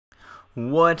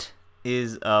What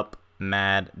is up,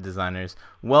 mad designers?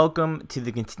 Welcome to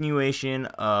the continuation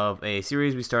of a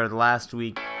series we started last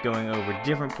week going over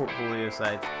different portfolio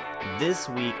sites. This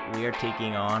week we are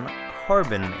taking on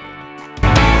Carbonmade.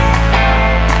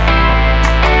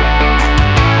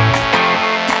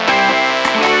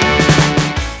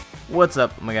 What's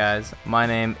up, my guys? My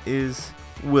name is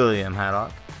William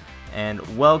Haddock, and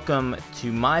welcome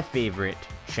to my favorite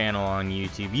channel on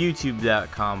YouTube,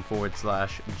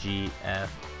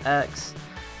 youtube.com/gfx.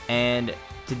 And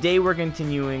today we're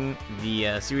continuing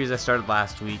the series I started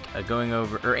last week, going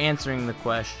over or answering the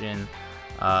question,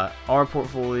 are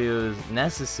portfolios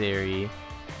necessary,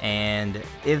 and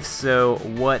if so,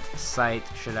 what site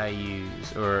should I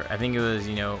use? Or I think it was,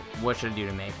 what should I do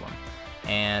to make one?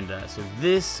 And so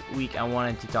this week I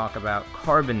wanted to talk about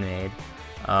Carbonmade.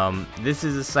 This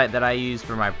is a site that I use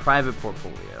for my private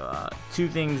portfolio. Two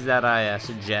things that I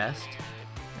suggest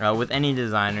with any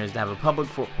designers: to have a public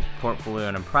portfolio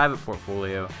and a private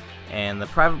portfolio. And the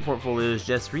private portfolio is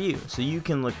just for you, so you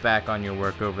can look back on your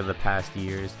work over the past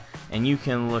years, and you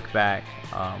can look back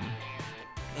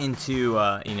into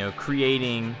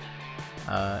creating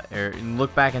or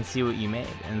look back and see what you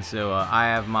made. And so I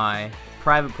have my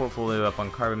private portfolio up on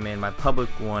Carbonmade. My public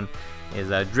one is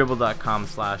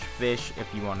dribble.com/fish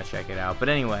if you want to check it out. But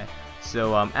anyway,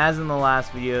 so as in the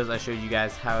last videos, I showed you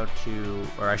guys I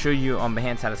showed you on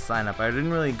Behance how to sign up. I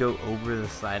didn't really go over the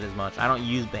site as much. I don't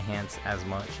use Behance as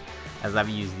much as I've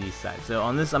used these sites. So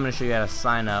on this, I'm going to show you how to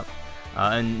sign up.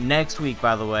 And next week,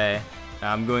 by the way,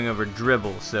 I'm going over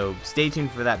Dribbble. So stay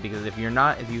tuned for that, because if you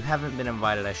haven't been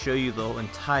invited, I show you the whole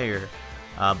entire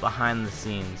behind the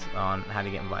scenes on how to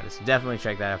get invited. So definitely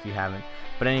check that out if you haven't.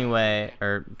 But anyway,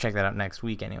 or check that out next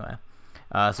week anyway.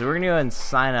 So we're gonna go ahead and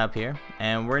sign up here,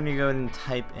 and we're gonna go ahead and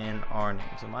type in our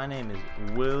name. So my name is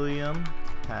William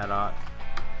Haddock.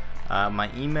 My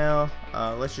email,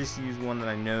 let's just use one that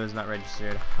I know is not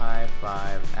registered: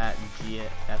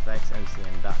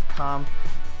 hi5@gfxzelo.com.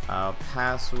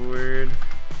 Password,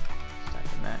 just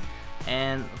type in that.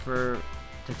 And for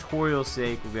tutorial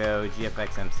sake, we'll go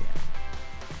gfxmcn.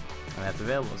 And that's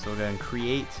available. So we'll go and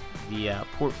create the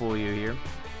portfolio here,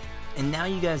 and now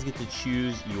you guys get to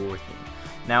choose your theme.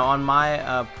 Now on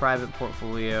my private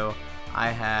portfolio,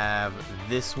 I have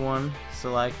this one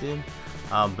selected,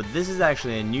 but this is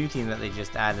actually a new theme that they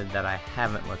just added that I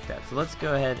haven't looked at. So let's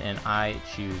go ahead and I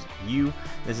choose you.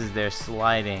 This is their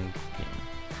sliding theme,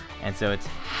 and so it's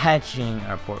hatching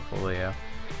our portfolio.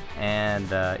 And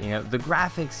the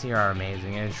graphics here are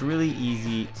amazing, and it's really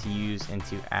easy to use and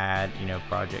to add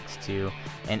projects to,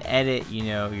 and edit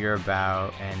your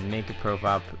about, and make a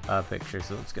profile picture.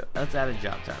 So let's add a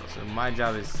job title. So my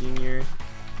job is senior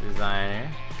designer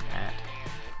at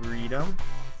Freedom.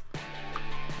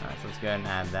 Alright, so let's go ahead and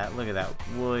add that. Look at that,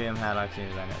 William Haddock, senior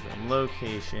designer.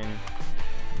 Location,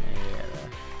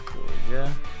 Georgia.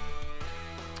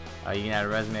 You can add a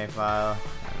resume file.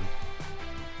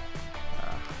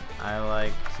 I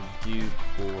like to do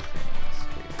cool things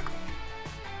here.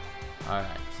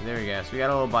 Alright, so there we go. So we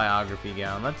got a little biography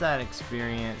going. Let's add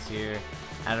experience here.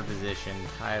 Add a position,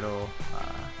 title.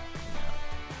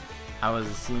 I was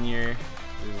a senior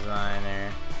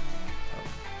designer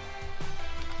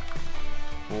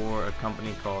for a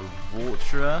company called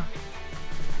Voltra,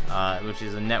 which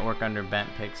is a network under Bent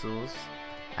Pixels.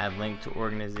 Add link to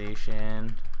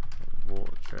organization,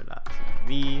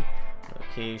 Voltra.tv,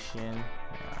 location,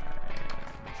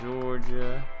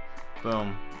 Georgia.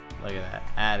 Boom, look at that,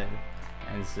 added.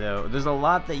 And so there's a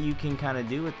lot that you can kind of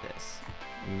do with this,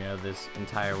 this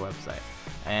entire website,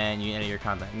 and you enter your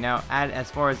contact. Now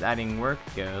as far as adding work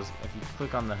goes, if you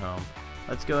click on the home,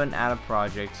 let's go ahead and add a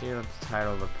project here. Let's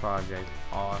title the project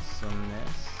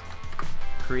Awesomeness.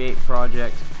 Create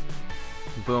project.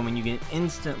 Boom, and you can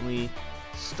instantly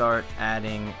start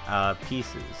adding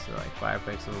pieces. So like 5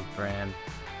 pixels brand.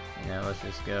 Let's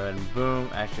just go ahead and boom.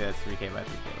 Actually, that's 3K by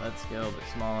 3K. Let's go a bit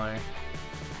smaller.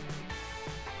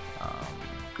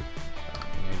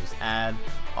 Just add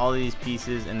all these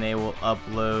pieces, and they will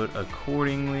upload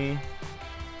accordingly.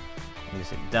 And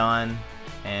just hit done,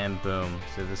 and boom.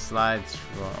 So the slides.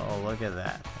 Oh, look at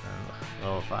that! A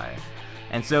little fire.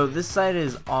 And so this site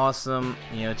is awesome.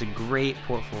 It's a great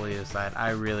portfolio site.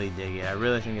 I really dig it. I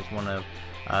really think it's one of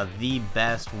the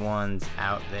best ones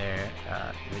out there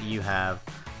that you have.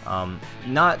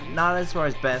 Not as far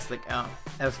as best,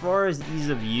 as far as ease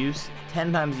of use,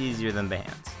 10 times easier than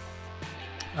Behance.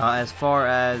 As far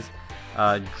as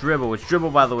Dribbble, which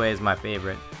Dribbble, by the way, is my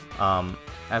favorite.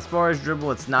 As far as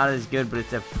Dribbble, it's not as good, but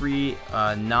it's a free,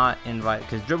 not invite,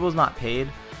 because Dribble's not paid,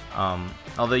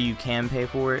 although you can pay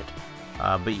for it,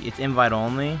 but it's invite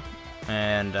only.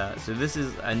 And so this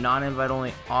is a non-invite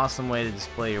only awesome way to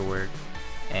display your work,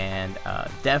 and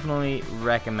definitely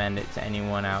recommend it to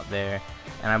anyone out there.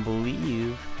 And I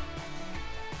believe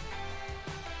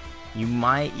you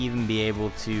might even be able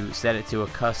to set it to a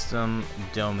custom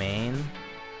domain.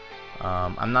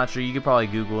 I'm not sure. You could probably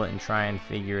Google it and try and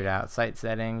figure it out. Site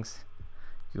settings,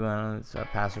 Google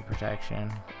password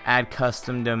protection, add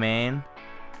custom domain.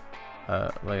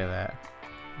 Look at that,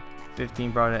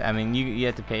 15 product. I mean, you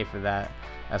have to pay for that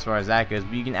as far as that goes,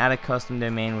 but you can add a custom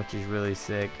domain, which is really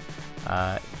sick.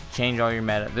 Change all your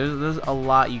meta. There's a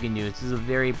lot you can do. This is a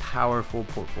very powerful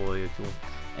portfolio tool.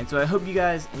 And so I hope you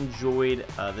guys enjoyed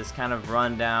this kind of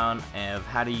rundown of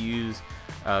how to use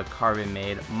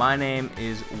Carbonmade. My name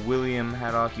is William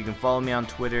Haddock. You can follow me on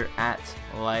Twitter at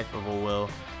LifeOfAWill.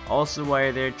 Also, while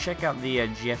you're there, check out the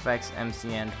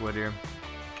gfxmcn Twitter,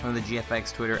 or the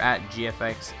GFX Twitter at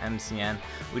gfxmcn.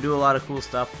 We do a lot of cool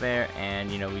stuff there, and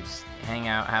you know, we just hang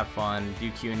out, have fun, do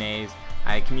Q&As.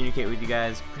 I communicate with you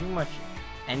guys pretty much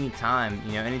anytime.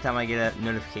 You know, anytime I get a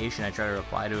notification, I try to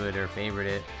reply to it or favorite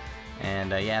it.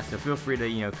 And yeah, so feel free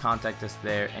to contact us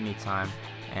there anytime.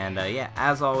 And yeah,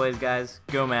 as always, guys,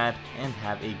 go mad and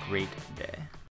have a great day.